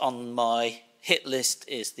think is on my hit list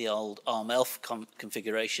is the old ARM ELF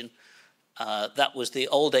configuration. That was the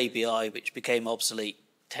old ABI, which became obsolete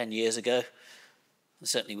 10 years ago. It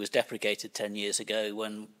certainly was deprecated 10 years ago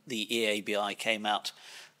when the EABI came out.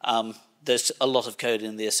 There's a lot of code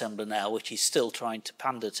in the assembler now which is still trying to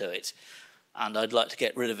pander to it, and I'd like to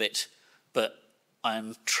get rid of it, but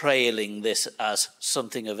I'm trailing this as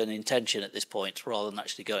something of an intention at this point rather than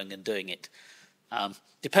actually going and doing it.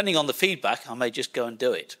 Depending on the feedback, I may just go and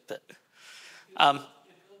do it. But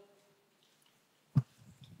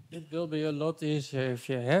it will be a lot easier if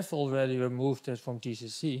you have already removed it from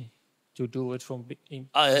GCC to do it from...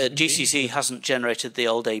 GCC hasn't generated the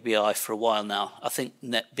old ABI for a while now. I think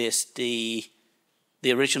NetBSD,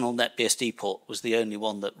 the original NetBSD port was the only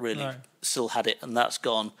one that really still had it, and that's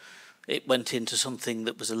gone. It went into something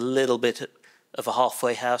that was a little bit of a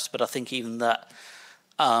halfway house, but I think even that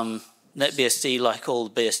NetBSD, like all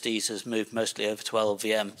the BSDs, has moved mostly over to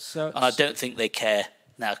LLVM. And I don't think they care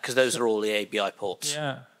now, because those are all the ABI ports.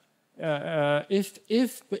 Yeah.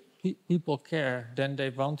 If people care, then they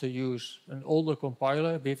want to use an older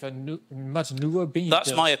compiler with a much newer bin.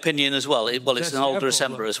 That's my opinion as well. Well, it's an older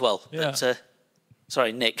assembler as well. Yeah. But,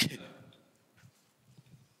 sorry, Nick.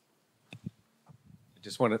 I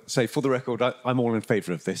just want to say, for the record, I'm all in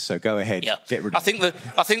favour of this, so go ahead. Yeah. Get rid of it.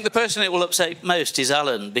 I think the person it will upset most is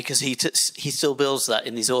Alan, because he still builds that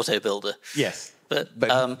in his auto builder. Yes. But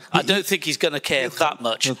I don't think he's going to care that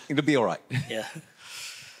much. It'll be all right. Yeah.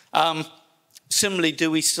 Similarly, do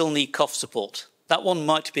we still need CoF support? That one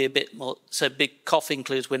might be a bit more. So big CoF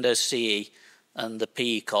includes Windows CE and the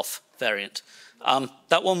PE CoF variant.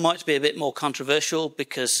 That one might be a bit more controversial,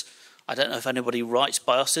 because I don't know if anybody writes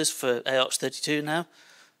BIOSes for AArch62 now,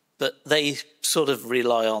 but they sort of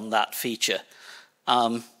rely on that feature.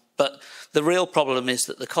 But the real problem is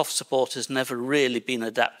that the CoF support has never really been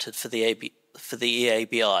adapted for the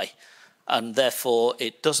EABI, and therefore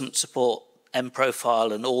it doesn't support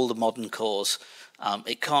mProfile and all the modern cores.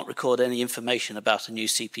 It can't record any information about a new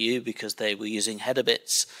CPU because they were using header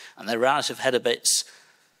bits, and they ran out of header bits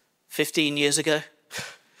 15 years ago.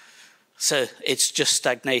 So it's just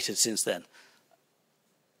stagnated since then.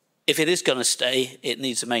 If it is going to stay, it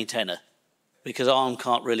needs a maintainer, because ARM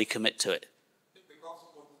can't really commit to it.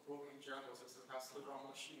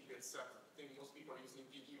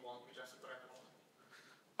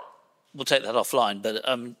 We'll take that offline, but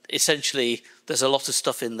essentially there's a lot of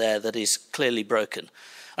stuff in there that is clearly broken.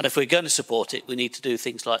 And if we're going to support it, we need to do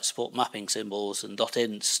things like support mapping symbols and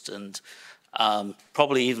 .inst and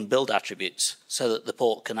probably even build attributes so that the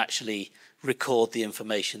port can actually record the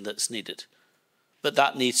information that's needed. But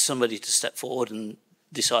that needs somebody to step forward and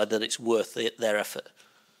decide that it's worth their effort.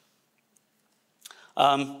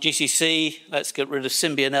 GCC, let's get rid of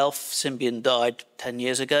Symbian Elf. Symbian died 10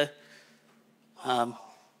 years ago.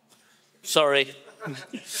 Sorry. I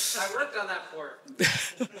worked on that port.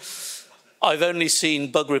 I've only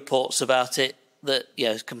seen bug reports about it that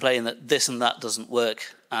complain that this and that doesn't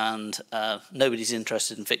work, and nobody's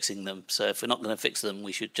interested in fixing them. So if we're not going to fix them,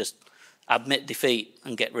 we should just admit defeat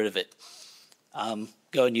and get rid of it.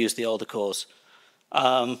 Go and use the older cores.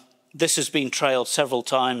 This has been trailed several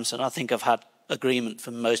times, and I think I've had agreement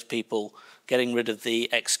from most people getting rid of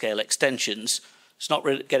the Xscale extensions. It's not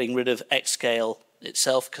getting rid of Xscale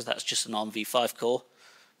itself, because that's just an ARM v5 core,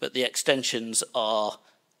 but the extensions are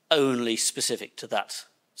only specific to that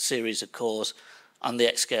series of cores, and the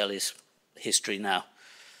Xscale is history now.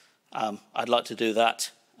 I'd like to do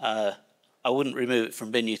that. I wouldn't remove it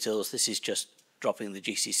from bin utils. This is just dropping the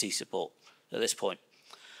GCC support at this point.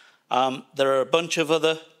 There are a bunch of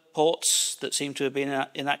other ports that seem to have been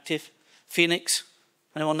inactive. Phoenix,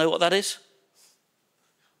 anyone know what that is?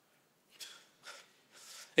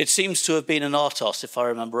 It seems to have been an RTOS, if I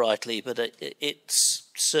remember rightly, but it's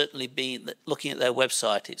certainly been, looking at their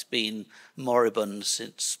website, it's been moribund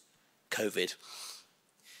since COVID,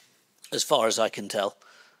 as far as I can tell.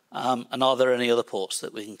 And are there any other ports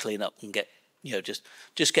that we can clean up and get,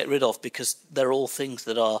 just get rid of, because they're all things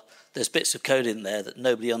that there's bits of code in there that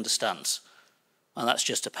nobody understands, and that's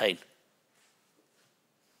just a pain.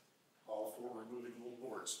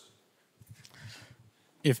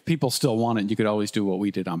 If people still want it, you could always do what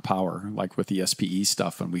we did on Power, like with the SPE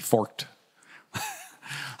stuff, and we forked.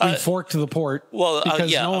 We forked the port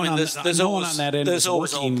because no one on that end was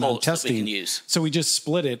working on testing. So we just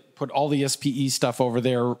split it, put all the SPE stuff over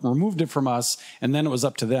there, removed it from us, and then it was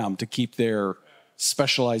up to them to keep their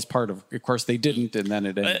specialized part of. Of course, they didn't, and then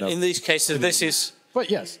it ended up. In these cases, this is.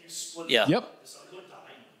 But yes. Yeah. Yep.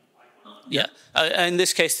 Yeah. In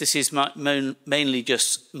this case, this is mainly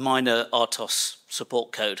just minor RTOS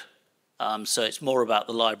support code. So it's more about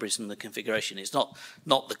the libraries and the configuration. It's not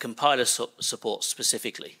the compiler support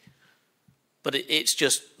specifically. But it's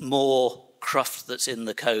just more cruft that's in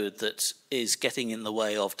the code that is getting in the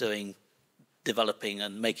way of developing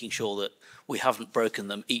and making sure that we haven't broken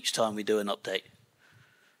them each time we do an update.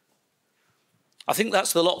 I think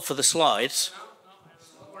that's the lot for the slides.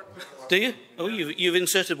 Do you? Oh, you've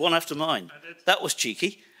inserted one after mine. That was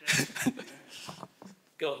cheeky.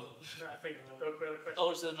 Go on.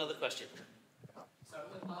 Oh, is there another question? So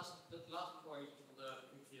the last point on the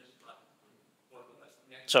previous slide.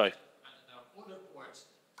 Sorry. Other ports.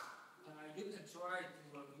 You can try to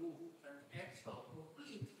remove an actual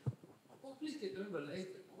completely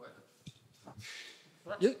unrelated port.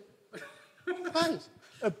 Right.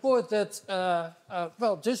 A port that,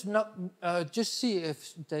 just see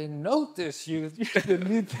if they notice you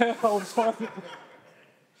need their help.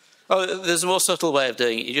 Oh, there's a more subtle way of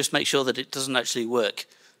doing it. You just make sure that it doesn't actually work.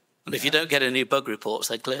 And if you don't get any bug reports,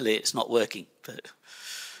 then clearly it's not working. But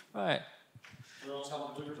right. Well,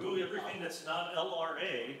 to remove everything that's not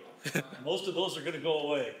LRA, most of those are going to go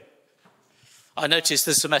away. I noticed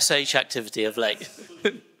there's some SH activity of late.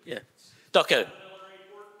 Yeah. Doco.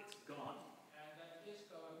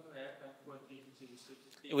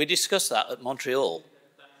 We discussed that at Montreal.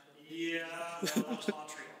 Yeah, that was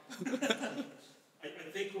Montreal. I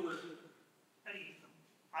think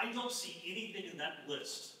I don't see anything in that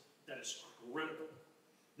list that is critical.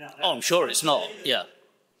 Now, Oh, I'm sure it's not, yeah.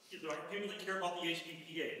 There are people that care about the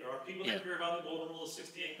HPPA. There are people that care about the golden rule of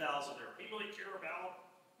 68,000. There are people that care about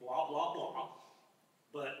blah, blah, blah.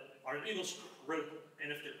 But are any of those critical?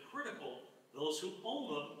 And if they're critical, those who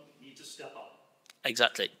own them need to step up.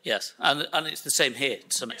 Exactly, yes. And it's the same here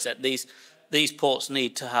to some extent. These ports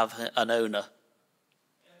need to have an owner.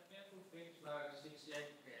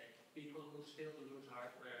 People who still use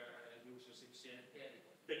hardware use a 68K.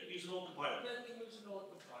 They can use an old compiler. They can use an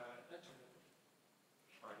old compiler. That's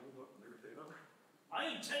I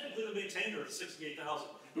am technically the maintainer of 68,000.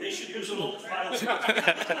 They should use an old compiler.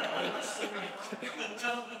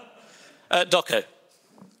 Doco.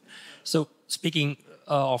 So speaking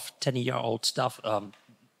of 10-year-old stuff,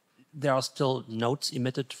 there are still nodes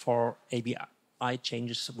emitted for ABI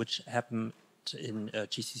changes which happened in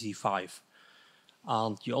GCC 5.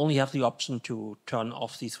 And you only have the option to turn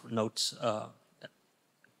off these nodes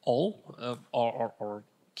all or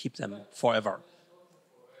keep them forever.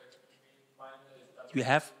 You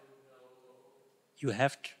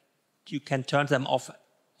can turn them off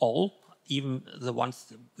all, even the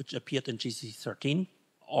ones which appeared in GCC 13,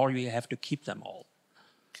 or you have to keep them all.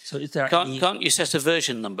 So is there Can't you set a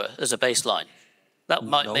version number as a baseline? That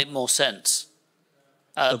might make more sense.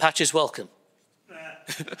 Patch is welcome.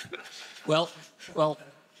 Well,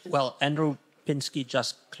 Andrew Pinsky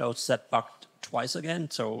just closed that bug twice again,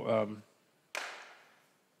 so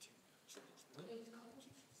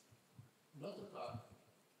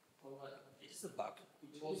it's a bug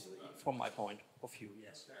from my point of view,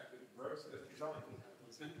 yes.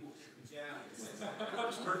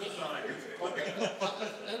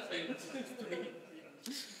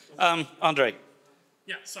 Andre.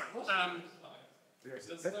 Yeah, sorry.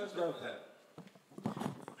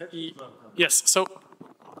 Yes, so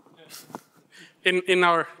in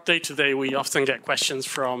our day-to-day, we often get questions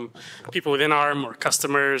from people within ARM or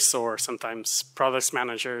customers or sometimes products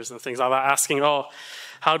managers and things like that asking, oh,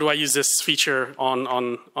 how do I use this feature on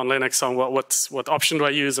Linux? On what option do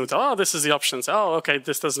I use? And we say, oh, this is the options. Oh, okay,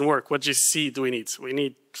 this doesn't work. What GC do we need? We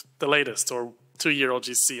need the latest or 2-year-old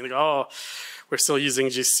GC. And they go, oh, we're still using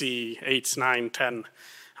GC 8, 9, 10.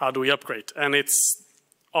 How do we upgrade? And it's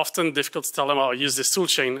often difficult to tell them, oh, use this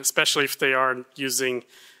toolchain, especially if they are using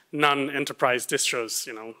non-enterprise distros.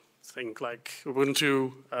 You know, think like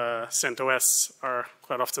Ubuntu, CentOS are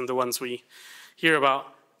quite often the ones we hear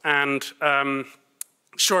about. And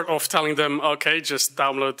short of telling them, okay, just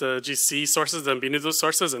download the GC sources, the BNU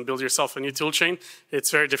sources, and build yourself a new toolchain,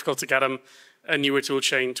 it's very difficult to get them a newer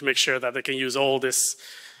toolchain to make sure that they can use all these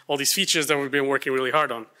features that we've been working really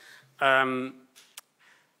hard on. And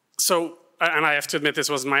I have to admit, this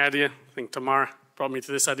wasn't my idea. I think Tamar brought me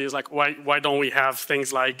to this idea. Is like, why don't we have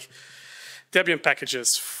things like Debian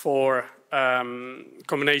packages for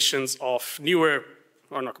combinations of newer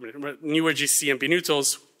GC and BNU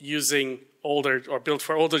tools using older or built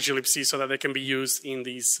for older glibc so that they can be used in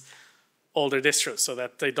these older distros so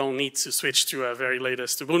that they don't need to switch to a very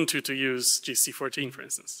latest Ubuntu to use GC14, for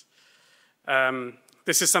instance.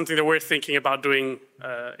 This is something that we're thinking about doing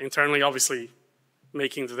internally, obviously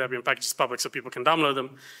making the Debian packages public so people can download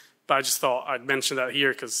them. But I just thought I'd mention that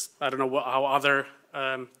here because I don't know how other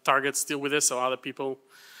targets deal with this or other people.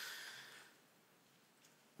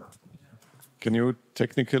 Can you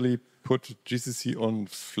technically put GCC on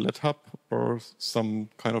FlatHub or some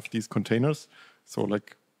kind of these containers? So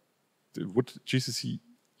like, would GCC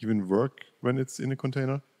even work when it's in a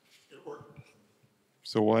container? It'll work.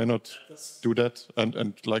 So why not do that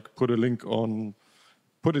and like put a link on,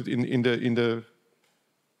 put it in the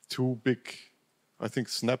two big, I think,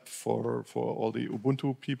 Snap for all the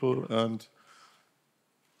Ubuntu people and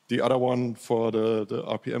the other one for the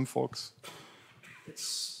RPM folks?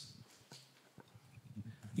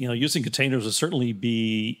 You know, using containers would certainly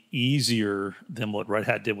be easier than what Red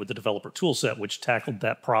Hat did with the developer toolset, which tackled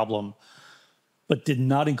that problem, but did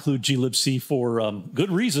not include glibc for good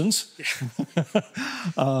reasons.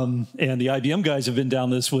 And the IBM guys have been down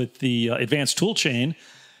this with the advanced toolchain,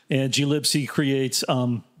 and glibc creates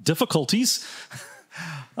difficulties.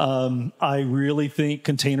 I really think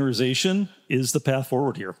containerization is the path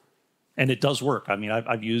forward here, and it does work. I mean,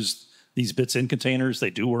 I've used these bits in containers. They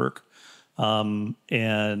do work.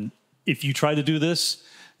 And if you try to do this,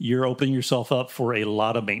 you're opening yourself up for a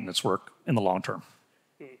lot of maintenance work in the long term.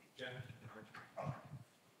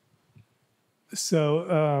 So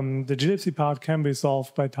the glibc part can be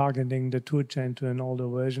solved by targeting the toolchain to an older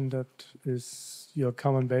version that is your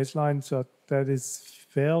common baseline. So that is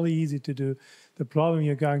fairly easy to do. The problem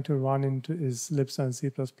you're going to run into is libc and C++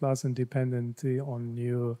 and dependency on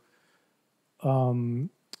new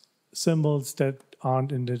symbols that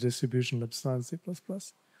aren't in the distribution libc and C++.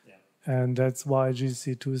 Yeah. And that's why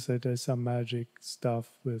GCC2 said there's some magic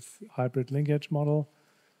stuff with hybrid linkage model.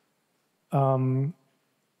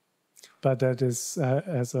 But that is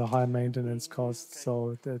has a high maintenance cost,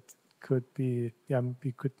 so that could be, yeah,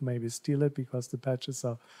 we could maybe steal it because the patches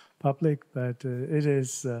are public, but it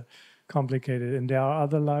is complicated. And there are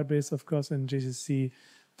other libraries, of course, in GCC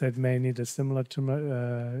that may need a similar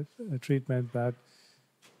treatment, but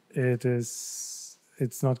it's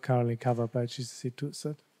not currently covered by GCC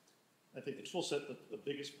toolset. I think the toolset, the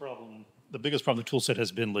biggest problem the toolset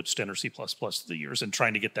has been libst or C++ through the years, and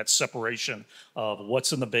trying to get that separation of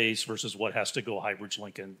what's in the base versus what has to go hybrid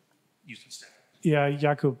link and use instead. Yeah,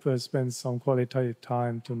 Jakub spends some quality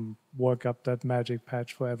time to work up that magic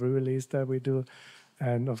patch for every release that we do.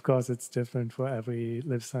 And of course, it's different for every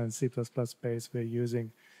libc and C++ base we're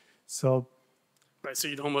using. So, right, so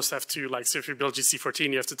you'd almost have to, like, so if you build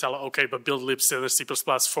GC14, you have to tell it, okay, but build libc or C++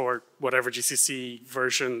 for whatever GCC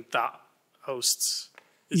version that hosts.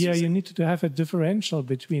 Yeah, you need to have a differential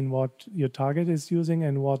between what your target is using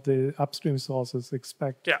and what the upstream sources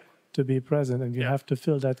expect to be present. And you have to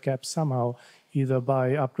fill that gap somehow, either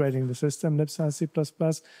by upgrading the system, libc and C++,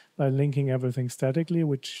 by linking everything statically,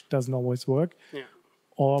 which doesn't always work,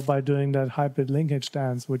 or by doing that hybrid linkage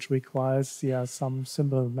dance, which requires some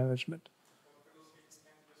symbol management.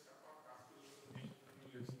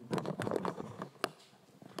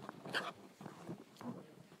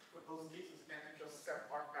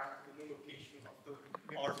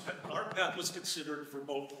 Our path was considered for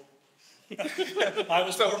mobile. I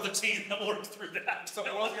was part of the team that worked through that. So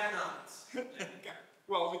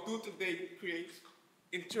well, we do today create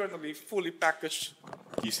internally fully packaged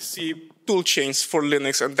GCC toolchains for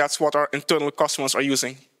Linux, and that's what our internal customers are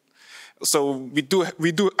using. So we do.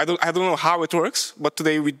 I don't know how it works, but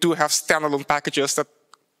today we do have standalone packages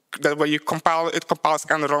that when you compile, it compiles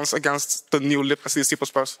and runs against the new libc C++.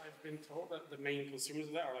 I've been told that the main consumers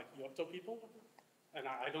of that are like Yocto people. And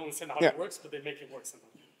I don't understand how it works, but they make it work somehow.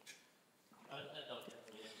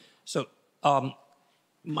 So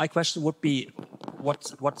my question would be,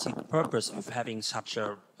 what's the purpose of having such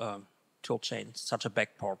a toolchain, such a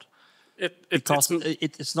backport? Because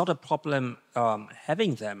it's not a problem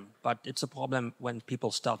having them, but it's a problem when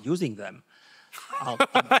people start using them.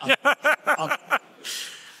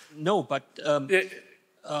 No, but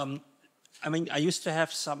I mean, I used to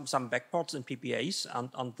have some backports and PPAs,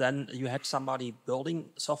 and then you had somebody building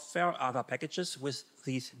software, other packages with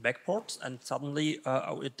these backports, and suddenly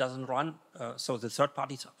it doesn't run. So the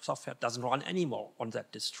third-party software doesn't run anymore on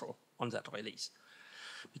that distro, on that release,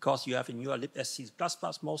 because you have a newer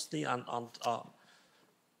libc mostly, and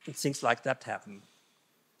things like that happen.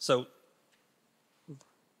 So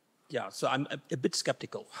yeah, so I'm a bit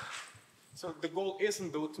skeptical. So the goal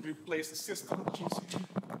isn't though to replace the system GCC.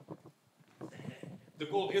 The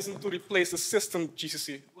goal isn't to replace the system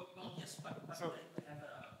GCC.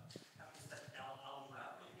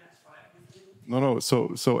 No.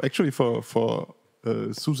 So actually, for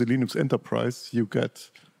SUSE Linux Enterprise, you get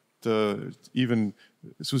even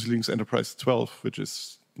SUSE Linux Enterprise 12, which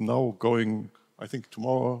is now going, I think,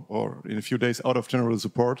 tomorrow or in a few days out of general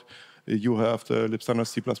support. You have the libstandard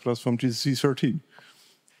C++ from GCC 13,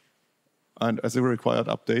 and as a required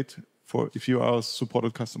update for if you are a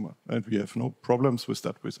supported customer. And we have no problems with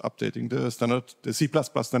that, with updating the C++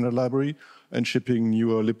 standard library and shipping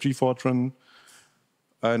newer libgfortran,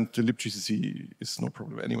 and the libgcc is no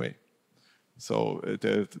problem anyway. So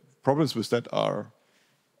the problems with that are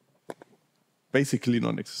basically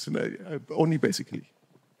non-existent, only basically.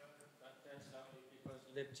 That's lovely because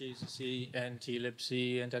libgcc and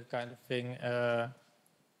glibc and that kind of thing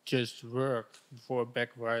just work for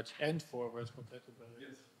backward and forward compatibility.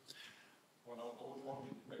 Yes.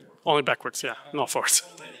 Only backwards, yeah, not forwards.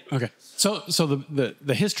 Okay, so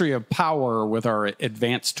the history of power with our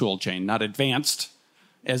advanced toolchain, not advanced,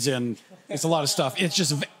 as in it's a lot of stuff. It's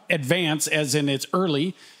just advanced, as in it's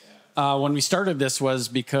early. When we started this was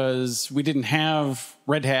because we didn't have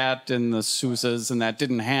Red Hat and the SUSEs, and that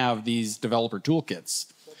didn't have these developer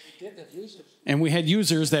toolkits. And we had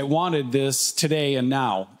users that wanted this today and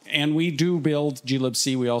now. And we do build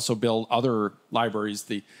glibc. We also build other libraries.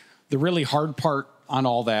 The the really hard part on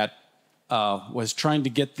all that was trying to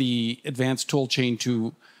get the advanced toolchain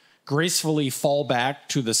to gracefully fall back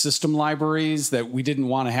to the system libraries that we didn't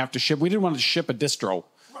want to have to ship. We didn't want to ship a distro,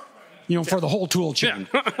 for the whole tool chain.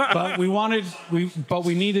 But we needed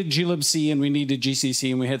glibc and we needed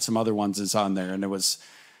GCC and we had some other ones that's on there, and it was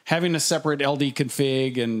having a separate LD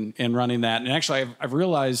config and running that. And actually, I've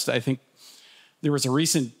realized, I think there was a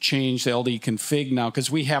recent change to LD config now, because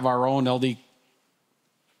we have our own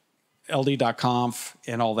ld.conf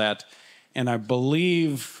and all that. And I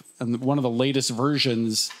believe in one of the latest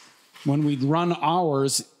versions, when we'd run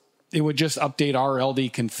ours, it would just update our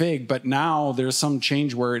LD config. But now there's some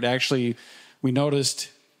change where it actually, we noticed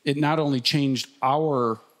it not only changed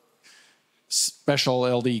our special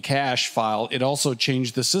LD cache file, it also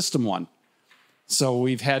changed the system one. So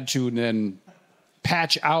we've had to then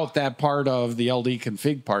patch out that part of the LD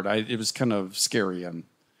config part. It was kind of scary. So I think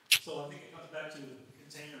it comes back to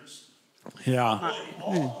containers. Yeah.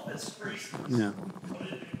 That's crazy. Yeah.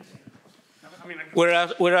 We're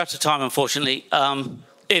out of time, unfortunately.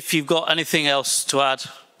 If you've got anything else to add,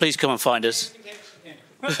 please come and find us.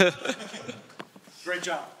 Great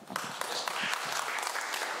job.